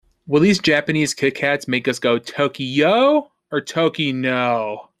Will these Japanese Kit Kats make us go Tokyo or Toki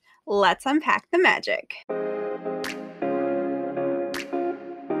no? Let's unpack the magic.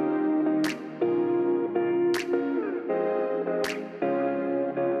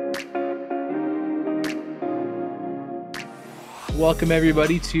 Welcome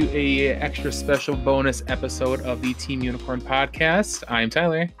everybody to a extra special bonus episode of the Team Unicorn podcast. I'm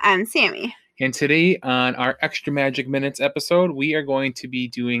Tyler. I'm Sammy. And today on our Extra Magic Minutes episode, we are going to be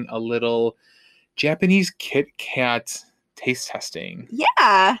doing a little Japanese Kit Kat taste testing.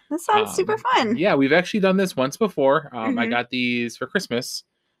 Yeah, that sounds super fun. Yeah, we've actually done this once before. I got these for Christmas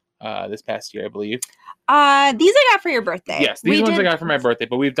this past year, I believe. These I got for your birthday. Yes, these ones I got for my birthday,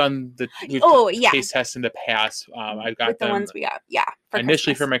 but we've done the taste tests in the past. I've got with the them ones we got,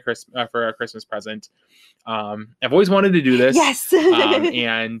 initially Christmas. For a Christmas present. I've always wanted to do this. Yes.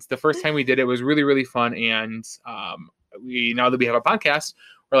 And the first time we did it was really, really fun. And now that we have a podcast,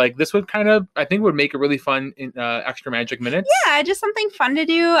 we're like, this would I think would make a really fun Extra Magic Minutes. Yeah, just something fun to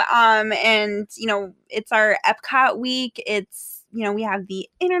do. And it's our Epcot week. It's we have the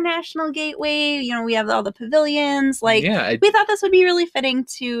International Gateway. We have all the pavilions. We thought this would be really fitting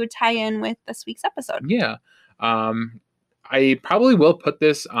to tie in with this week's episode. Yeah. I probably will put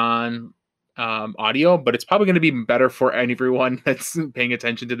this on audio, but it's probably going to be better for everyone that's paying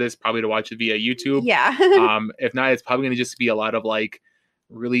attention to this, probably to watch it via YouTube. Yeah. If not, it's probably going to just be a lot of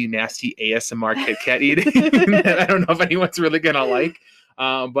really nasty ASMR Kit Kat eating that I don't know if anyone's really going to like.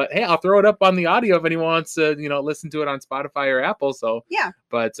 But hey, I'll throw it up on the audio if anyone wants to, listen to it on Spotify or Apple. So yeah.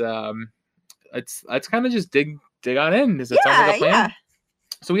 But let's kind of just dig on in. Does that sound like a plan? Yeah.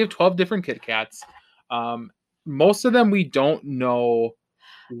 So we have 12 different Kit Kats. Most of them we don't know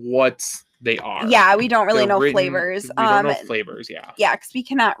what they are. Yeah, we don't really know flavors. We don't know flavors. Yeah. Yeah, because we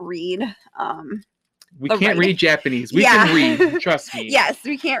cannot read. We can't read Japanese. We can read. Trust me. Yes,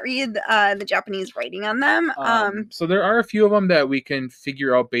 we can't read the Japanese writing on them. So there are a few of them that we can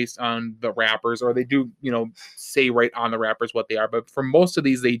figure out based on the wrappers, or they do, say right on the wrappers what they are. But for most of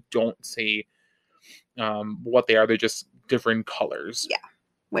these, they don't say what they are. They're just different colors. Yeah,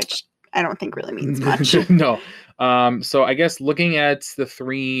 which I don't think really means much. No. So I guess looking at the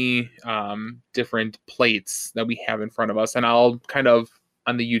three different plates that we have in front of us, and I'll kind of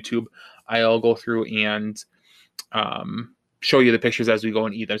on the YouTube, I'll go through and show you the pictures as we go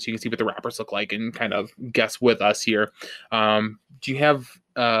and eat them, so you can see what the wrappers look like and kind of guess with us here. Do you have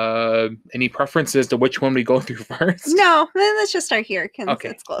any preferences to which one we go through first? No, let's just start here because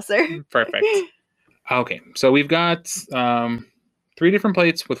it's closer. Perfect. Okay, so we've got 3 different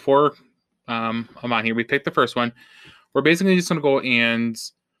plates with 4 I'm on here. We picked the first one. We're basically just going to go and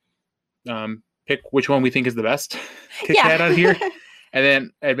pick which one we think is the best Kit Kat out here, and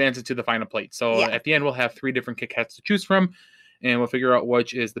then advance it to the final plate. So at the end, we'll have 3 different Kit Kats to choose from, and we'll figure out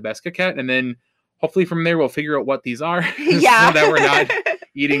which is the best Kit Kat, and then hopefully from there, we'll figure out what these are, so that we're not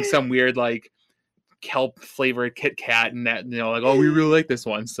eating some weird kelp flavored Kit Kat, and that oh, we really like this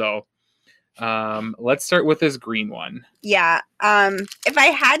one. So let's start with this green one. Yeah. If I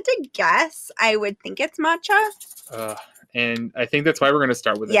had to guess, I would think it's matcha. And I think that's why we're going to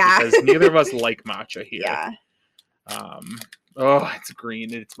start with it, because neither of us like matcha here. Yeah. Oh, it's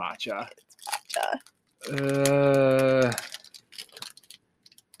green and it's matcha. It's matcha.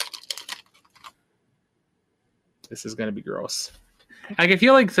 This is going to be gross. I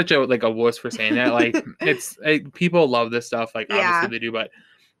feel like such a wuss for saying that. It's people love this stuff. Obviously they do, but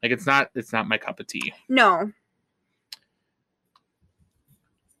it's not my cup of tea. No.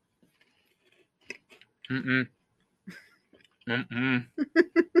 Mm-mm. Mm-mm.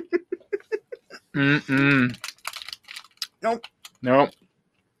 Mm-mm. Nope.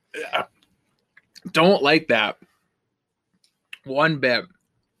 Don't like that one bit.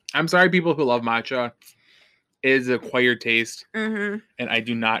 I'm sorry, people who love matcha. It is an acquired taste, and I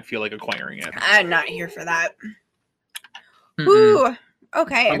do not feel like acquiring it. I'm not here for that. Ooh.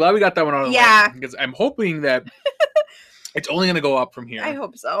 Okay. I'm glad we got that one out of the way, because I'm hoping that it's only going to go up from here. I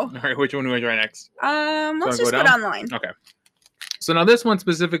hope so. All right, which one do we try next? Let's just go down the line. Okay. So now this one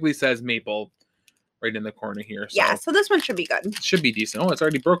specifically says maple right in the corner here. So yeah, so this one should be good. It should be decent. Oh, it's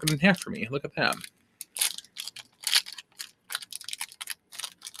already broken in half for me. Look at that.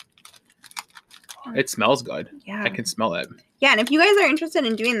 It smells good. Yeah. I can smell it. Yeah, and if you guys are interested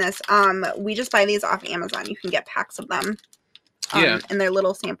in doing this, we just buy these off Amazon. You can get packs of them. And they're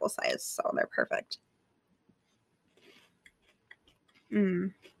little sample size, so they're perfect.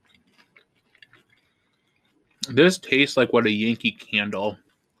 This tastes like what a Yankee Candle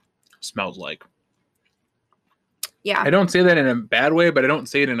smells like. Yeah. I don't say that in a bad way, but I don't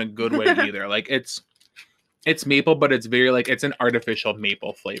say it in a good way either. It's maple, but it's very like it's an artificial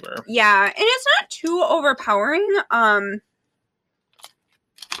maple flavor. Yeah, and it's not too overpowering.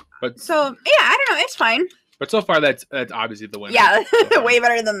 But so yeah, I don't know. It's fine. But so far, that's obviously the winner. Yeah, way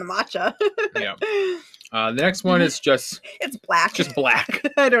better than the matcha. Yeah. The next one is just it's black. Just black.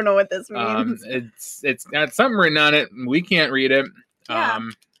 I don't know what this means. It's got something written on it. We can't read it. Yeah.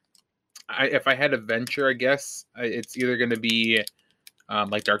 If I had to venture, I guess it's either going to be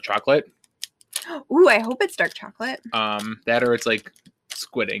like dark chocolate. Ooh, I hope it's dark chocolate. That or it's like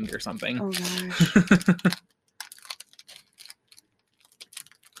squid ink or something. Oh gosh.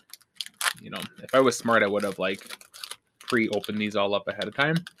 You know, if I was smart, I would have like pre-opened these all up ahead of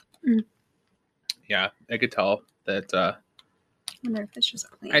time. Mm. Yeah, I could tell that. I wonder if it's just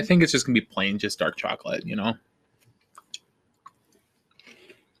plain. I think it's just gonna be plain, just dark chocolate. You know.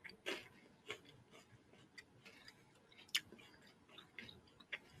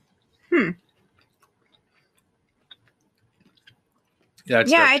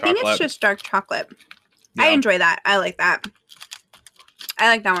 Yeah, I think it's just dark chocolate. Yeah. I enjoy that. I like that. I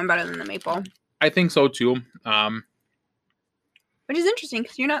like that one better than the maple. I think so too. Which is interesting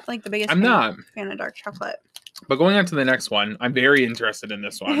because you're not like the biggest fan of dark chocolate. But going on to the next one, I'm very interested in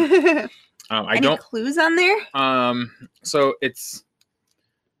this one. Any clues on there? So it's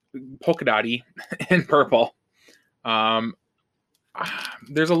polka dotty and purple.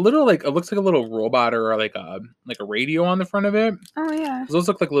 There's a little like it looks like a little robot or like a radio on the front of it. Oh yeah. Those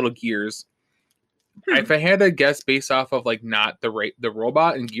look like little gears. If I had to guess based off of like not the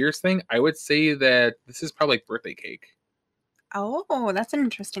robot and gears thing, I would say that this is probably like birthday cake. Oh, that's an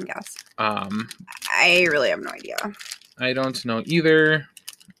interesting guess. I really have no idea. I don't know either,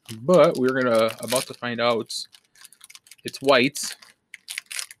 but we're about to find out. It's white,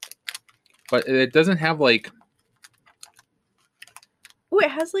 but it doesn't have like. Oh,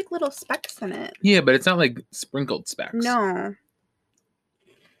 it has like little specks in it. Yeah, but it's not like sprinkled specks. No.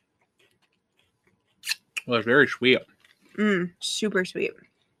 Well, it's very sweet. Super sweet.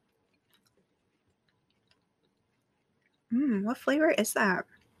 What flavor is that?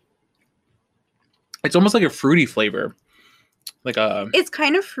 It's almost like a fruity flavor. It's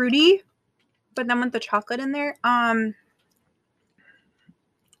kind of fruity, but then with the chocolate in there.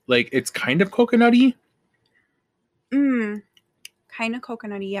 Like it's kind of coconutty. Kind of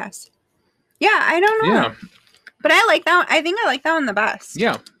coconutty, yes. Yeah, I don't know. Yeah. But I like that. I think I like that one the best.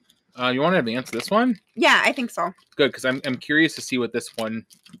 Yeah. You want to advance this one? Yeah, I think so. Good, because I'm curious to see what this one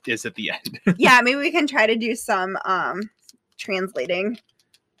is at the end. Yeah, maybe we can try to do some translating.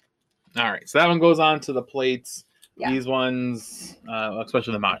 All right, so that one goes on to the plates. Yeah. These ones,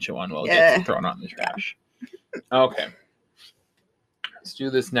 especially the matcha one, will get thrown out in the trash. Yeah. Okay. Let's do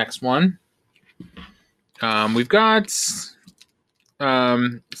this next one. We've got...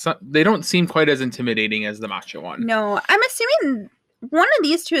 they don't seem quite as intimidating as the matcha one. No, I'm assuming one of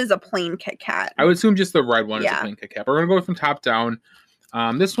these two is a plain Kit Kat. I would assume just the red one is a plain Kit Kat. We're going to go from top down.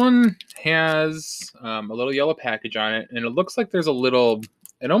 This one has a little yellow package on it, and it looks like there's a little,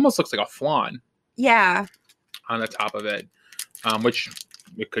 it almost looks like a flan. Yeah. On the top of it, which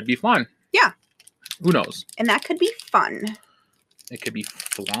it could be flan. Yeah. Who knows? And that could be fun. It could be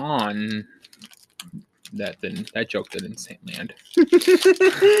flan. That joke didn't land.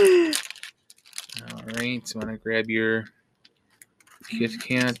 All right, so want to grab your Kit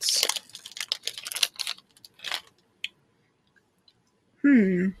Kats.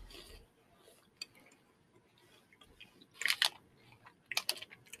 Nothing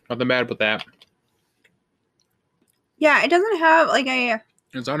bad with that. Yeah, it doesn't have like a...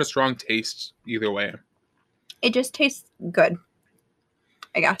 It's not a strong taste either way. It just tastes good,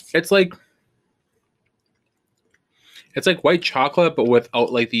 I guess. It's like white chocolate, but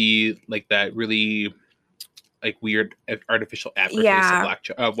without like that really like weird artificial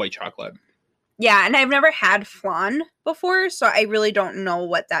aftertaste of white chocolate. Yeah, and I've never had flan before, so I really don't know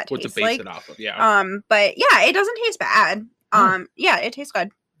what that tastes like. What to base it off of, yeah. But yeah, it doesn't taste bad. Yeah, it tastes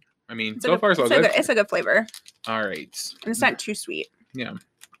good. I mean, so far so good. It's a good flavor. All right. And it's not too sweet. Yeah.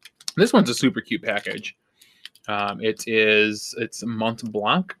 This one's a super cute package. It's Mont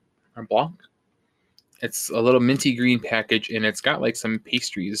Blanc or Blanc. It's a little minty green package, and it's got like some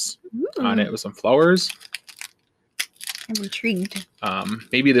pastries on it with some flowers. I'm intrigued.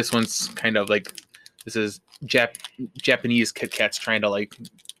 Maybe this one's kind of like this is Japanese Kit Kats trying to like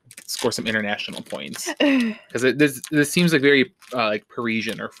score some international points because this seems like very like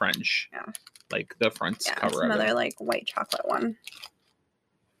Parisian or French. Yeah. Like the front cover of it. Another like white chocolate one.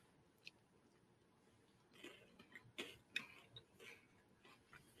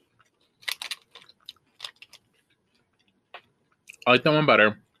 I like that one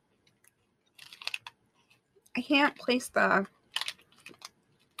better. can't place the...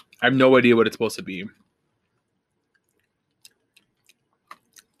 I have no idea what it's supposed to be.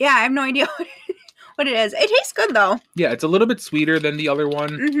 Yeah, I have no idea what it is. It tastes good, though. Yeah, it's a little bit sweeter than the other one.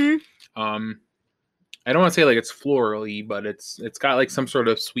 Mm-hmm. I don't want to say like it's florally, but it's got like some sort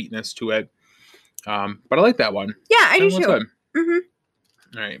of sweetness to it. But I like that one. Yeah, I do too.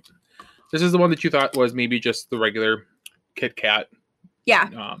 Mm-hmm. All right. This is the one that you thought was maybe just the regular Kit Kat.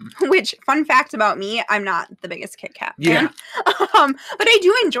 Yeah. Which, fun fact about me, I'm not the biggest Kit Kat fan. Yeah. But I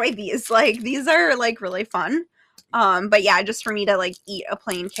do enjoy these. Like, these are like really fun. But yeah, just for me to like eat a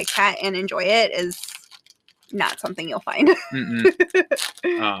plain Kit Kat and enjoy it is not something you'll find.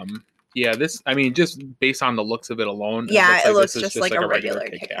 Yeah, this, I mean, just based on the looks of it alone. Yeah, it looks just like a regular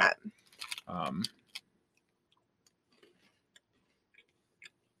Kit Kat.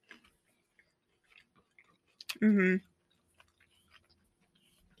 Mm-hmm.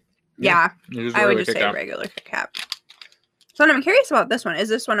 Yeah, I would just say regular Kit Kat. So I'm curious about this one. Is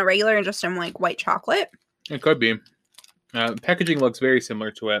this one a regular and just in like white chocolate? It could be. Packaging looks very similar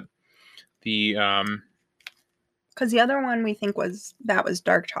to it. The because the other one we think was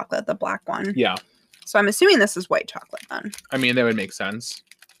dark chocolate, the black one. Yeah. So I'm assuming this is white chocolate then. I mean, that would make sense.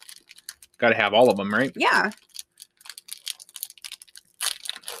 Got to have all of them, right? Yeah.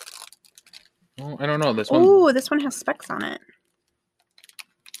 Well, I don't know. This one. Ooh, this one has specks on it.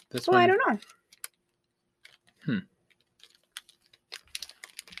 This one. I don't know.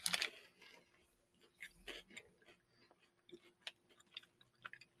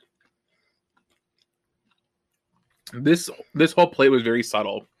 This whole plate was very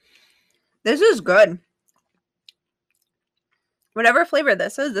subtle. This is good. Whatever flavor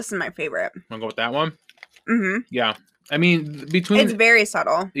this is my favorite. Wanna go with that one? Mm-hmm. Yeah. I mean, it's very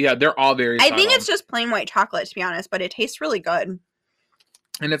subtle. Yeah, they're all very subtle. I think it's just plain white chocolate, to be honest, but it tastes really good.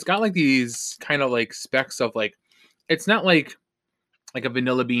 And it's got like these kind of like specks of like, it's not like a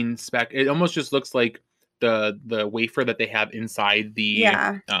vanilla bean speck. It almost just looks like the wafer that they have inside the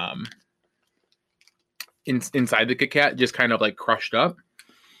inside the Kit Kat, just kind of like crushed up.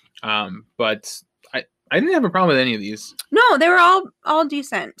 But I didn't have a problem with any of these. No, they were all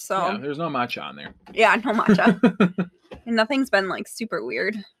decent. So yeah, there's no matcha on there. Yeah, no matcha. And nothing's been like super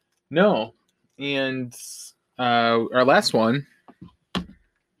weird. No. And our last plate,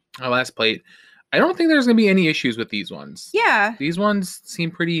 I don't think there's gonna be any issues with these ones. Yeah. These ones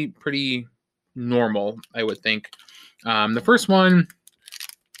seem pretty normal, I would think. The first one,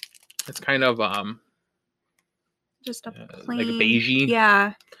 it's kind of just a plain, like a beigey.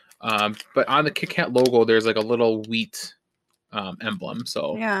 Yeah. But on the Kit Kat logo, there's like a little wheat emblem.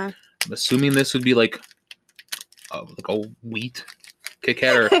 So yeah, I'm assuming this would be like a wheat Kit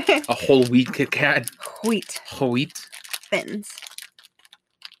Kat or a whole wheat Kit Kat. Whole wheat. Thins.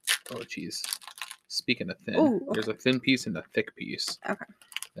 Oh, jeez. Speaking of thin, Ooh. There's a thin piece and a thick piece. Okay.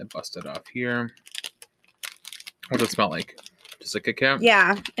 That busted off here. What does it smell like? Just a Kit Kat?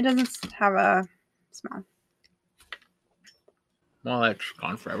 Yeah, it doesn't have a smell. Well, that's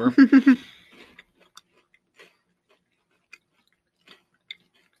gone forever.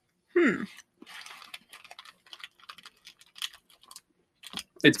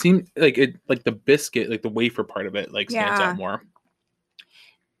 It seemed like the biscuit, like the wafer part of it, stands out more.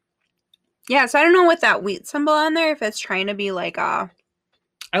 Yeah, so I don't know what that wheat symbol on there, if it's trying to be like a...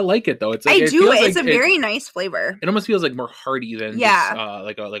 I like it though. It's It's a very nice flavor. It almost feels like more hearty than just,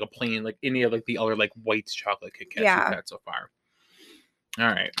 like a plain, like any of like the other like white chocolate Kit Kats we've had so far. All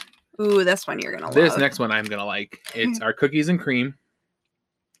right. Ooh, this one you're gonna love. This next one I'm gonna like. It's our cookies and cream.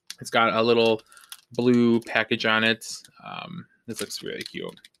 It's got a little blue package on it. This looks really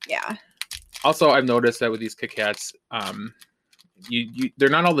cute. Yeah. Also, I've noticed that with these Kit Kats, they're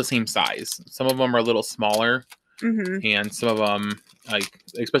not all the same size. Some of them are a little smaller, and some of them, like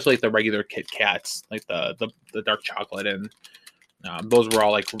especially like the regular Kit Kats, like the dark chocolate, and those were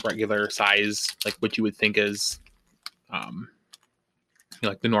all like regular size, like what you would think is,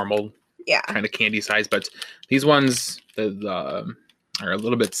 like the normal kind of candy size. But these ones are a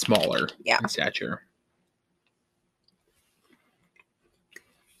little bit smaller in stature.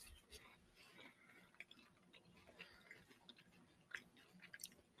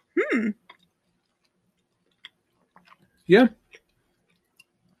 Yeah.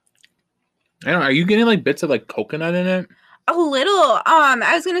 I don't know. Are you getting like bits of like coconut in it? A little.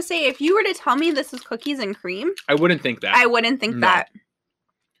 I was gonna say, if you were to tell me this is cookies and cream, I wouldn't think that. I wouldn't think that.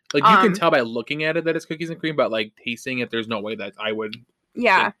 Like you can tell by looking at it that it's cookies and cream, but like tasting it, there's no way that I would.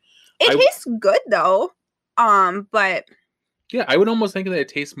 Yeah, it tastes good though. But yeah, I would almost think that it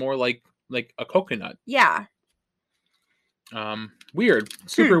tastes more like a coconut. Yeah. Weird.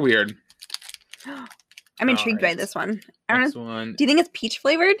 Super weird. I'm intrigued by this one. I don't know. One. Do you think it's peach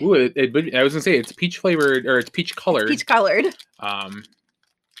flavored? Ooh, I was gonna say it's peach flavored, or it's peach colored. Peach colored.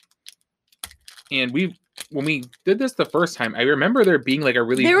 And when we did this the first time, I remember there being like a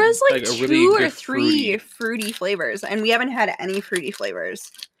really there was like a two really or three fruity flavors, and we haven't had any fruity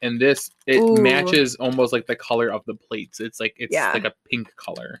flavors. And this matches almost like the color of the plates. It's like like a pink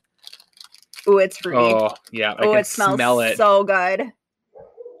color. Ooh, it's fruity. Oh yeah, I can smell it. So good.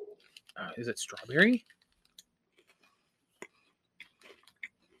 Is it strawberry?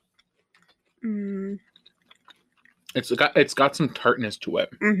 It's got some tartness to it.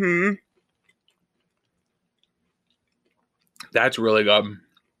 Mm-hmm. That's really good.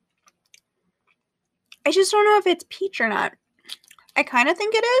 I just don't know if it's peach or not. I kind of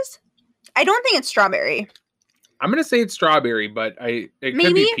think it is. I don't think it's strawberry. I'm gonna say it's strawberry, but it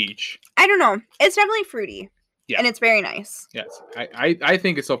could be peach. I don't know. It's definitely fruity. Yeah. And it's very nice. Yes. I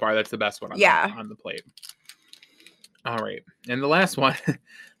think so far that's the best one on the plate. All right. And the last one,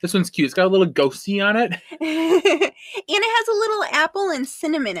 this one's cute. It's got a little ghosty on it. And it has a little apple and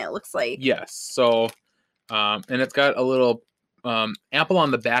cinnamon, it looks like. Yes. So, and it's got a little apple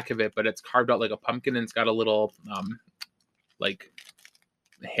on the back of it, but it's carved out like a pumpkin, and it's got a little like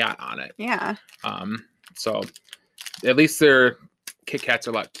hat on it. Yeah. So at least their Kit Kats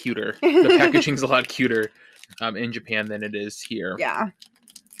are a lot cuter. The packaging's a lot cuter in Japan than it is here. Yeah.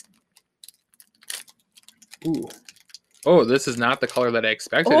 Ooh. Oh, this is not the color that I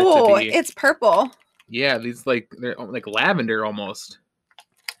expected it to be. Oh, it's purple. Yeah, they're like lavender almost.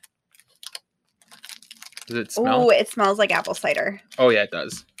 Does it smell? Oh, it smells like apple cider. Oh yeah, it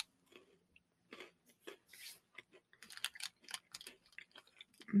does.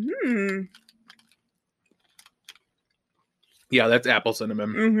 Yeah, that's apple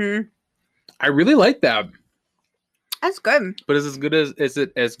cinnamon. Mm-hmm. I really like that. That's good. But is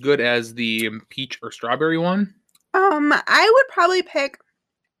it as good as the peach or strawberry one? I would probably pick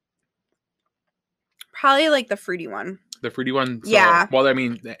like the fruity one. The fruity one? So, yeah. Well, I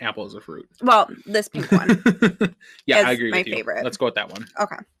mean, the apple is a fruit. Well, this pink one. Yeah, I agree with you. My favorite. Let's go with that one.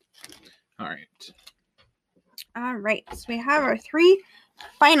 Okay. All right. All right. So we have our 3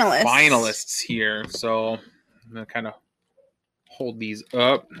 finalists. Finalists here. So I'm going to kind of hold these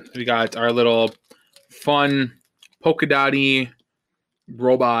up. We got our little fun polka dotty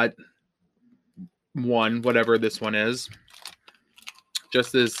robot one, whatever this one is.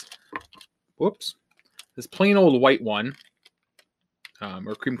 Just this plain old white one,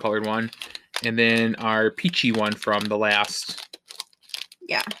 or cream colored one, and then our peachy one from the last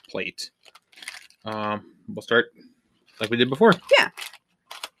plate. We'll start like we did before. Yeah.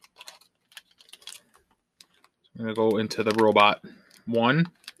 I'm gonna go into the robot one.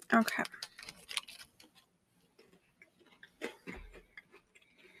 Okay.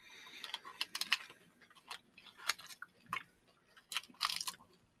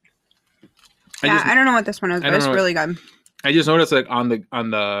 I don't know what this one is, but it's really good. I just noticed like on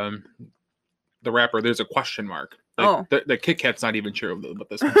the wrapper, there's a question mark. Like, the Kit Kat's not even sure what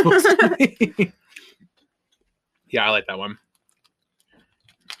this one's supposed to be. Yeah, I like that one.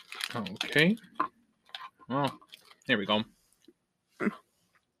 Okay. Well, there we go.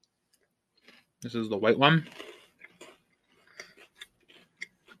 This is the white one.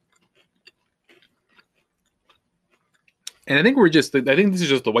 And I think this is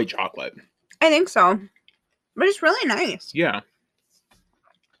just the white chocolate. I think so. But it's really nice. Yeah.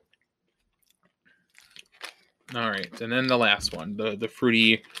 All right. And then the last one, the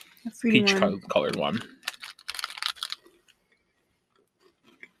fruity peach colored one.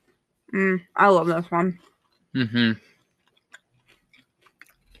 I love this one. Mm-hmm.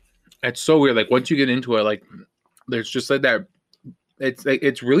 It's so weird. Like once you get into it, like there's just like that.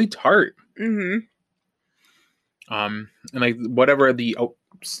 It's really tart. Mm-hmm. And like whatever the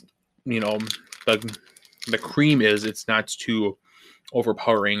the cream is, it's not too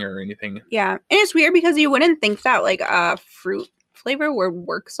overpowering or anything. Yeah, and it's weird because you wouldn't think that like a fruit flavor would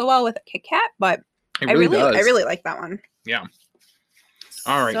work so well with a Kit Kat, but I really like that one. Yeah.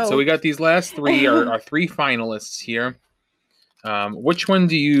 All right, so we got these last 3 our 3 finalists here. Which one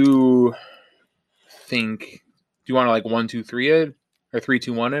do you think? Do you want to like 1, 2, 3 it, or 3,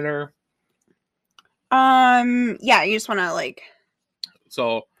 2, 1 it, or? Yeah, you just want to like.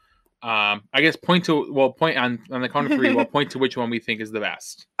 So, I guess point on the count of 3. We'll point to which one we think is the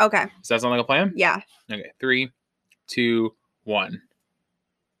best. Okay. Does that sound like a plan? Yeah. Okay. 3, 2, 1.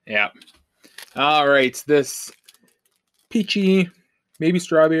 Yeah. All right. This peachy, maybe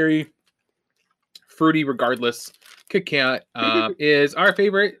strawberry, fruity, regardless, Kit Kat is our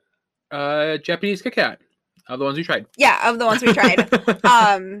favorite Japanese Kit Kat. Of the ones we tried. Yeah, of the ones we tried.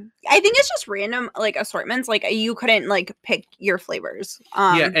 I think it's just random, like, assortments. Like, you couldn't, like, pick your flavors.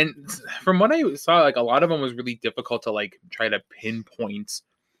 Yeah, and from what I saw, like, a lot of them was really difficult to, like, try to pinpoint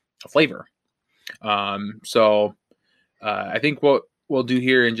a flavor. So I think what we'll do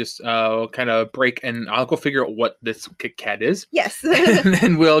here and just kind of break, and I'll go figure out what this Kit Kat is. Yes. And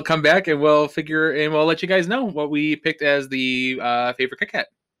then we'll come back and we'll let you guys know what we picked as the favorite Kit Kat.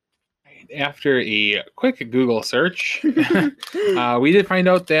 After a quick Google search, we did find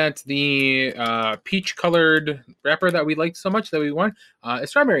out that the peach-colored wrapper that we liked so much that we won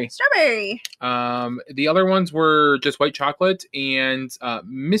is strawberry. Strawberry. The other ones were just white chocolate and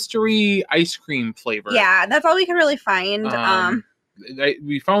mystery ice cream flavor. Yeah, that's all we could really find.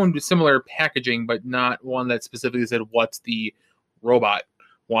 We found similar packaging, but not one that specifically said what's the robot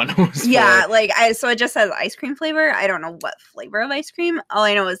one was. Yeah, for. So it just says ice cream flavor. I don't know what flavor of ice cream. All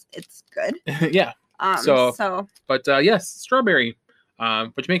I know is it's good. Yeah. But yes, strawberry,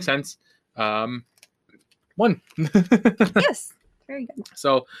 which makes sense. One. Yes, very good.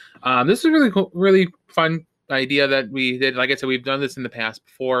 So this is a really cool, really fun idea that we did. Like I said, we've done this in the past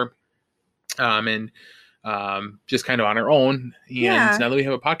before, and just kind of on our own. And now that we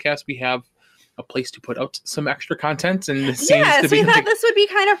have a podcast, we have a place to put out some extra content, and this so we thought this would be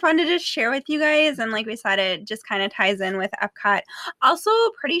kind of fun to just share with you guys, and like we said, it just kind of ties in with Epcot. Also,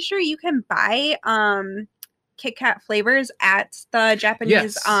 pretty sure you can buy Kit Kat flavors at the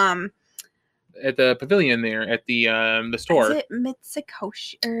Japanese at the pavilion there at the store. Is it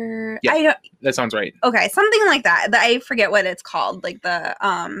Mitsukoshi or yeah, that sounds right. Okay, something like that. I forget what it's called. Like the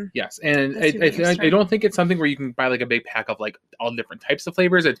yes, and I don't think it's something where you can buy like a big pack of like all different types of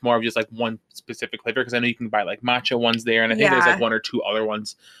flavors. It's more of just like one specific flavor, because I know you can buy like matcha ones there, and I think there's like one or two other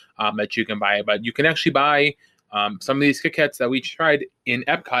ones that you can buy. But you can actually buy some of these Kit Kats that we tried in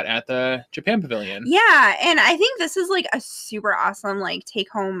Epcot at the Japan Pavilion. Yeah, and I think this is like a super awesome like take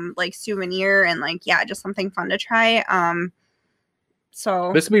home like souvenir, and like just something fun to try.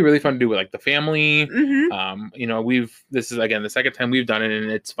 So this would be really fun to do with like the family. Mm-hmm. This is again the second time we've done it,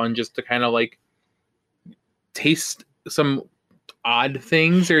 and it's fun just to kind of like taste some odd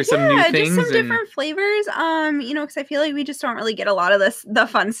things or some new things, just some different flavors. Because I feel like we just don't really get a lot of the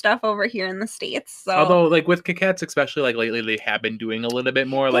fun stuff over here in the States. So although like with Kit Kats, especially like lately, they have been doing a little bit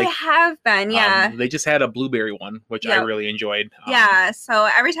more. They have been, they just had a blueberry one, which I really enjoyed. So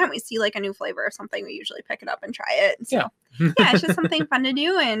every time we see like a new flavor or something, we usually pick it up and try it. So, it's just something fun to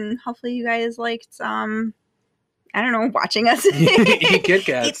do, and hopefully you guys liked I don't know, watching us eat Kit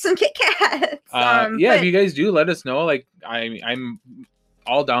Kats. Eat some Kit Kats. If you guys do, let us know. Like I'm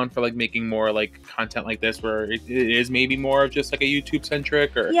all down for like making more like content like this, where it is maybe more of just like a YouTube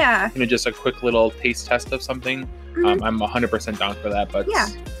centric, or just a quick little taste test of something. Mm-hmm. I'm 100% down for that. But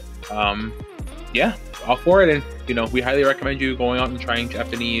all for it. And we highly recommend you going out and trying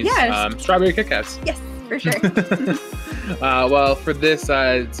Japanese strawberry Kit Kats. Yes, for sure. Well, for this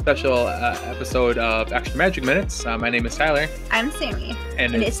special episode of Extra Magic Minutes, my name is Tyler. I'm Sammy.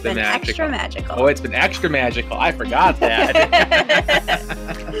 And it's been extra magical. Oh, it's been extra magical. I forgot that.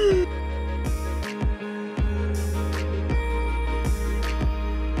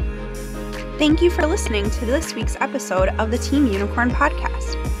 Thank you for listening to this week's episode of the Team Unicorn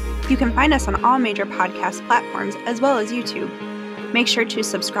podcast. You can find us on all major podcast platforms as well as YouTube. Make sure to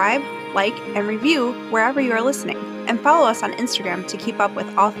subscribe, like, and review wherever you are listening, and follow us on Instagram to keep up with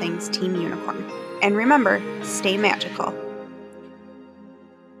all things Team Unicorn. And remember, stay magical.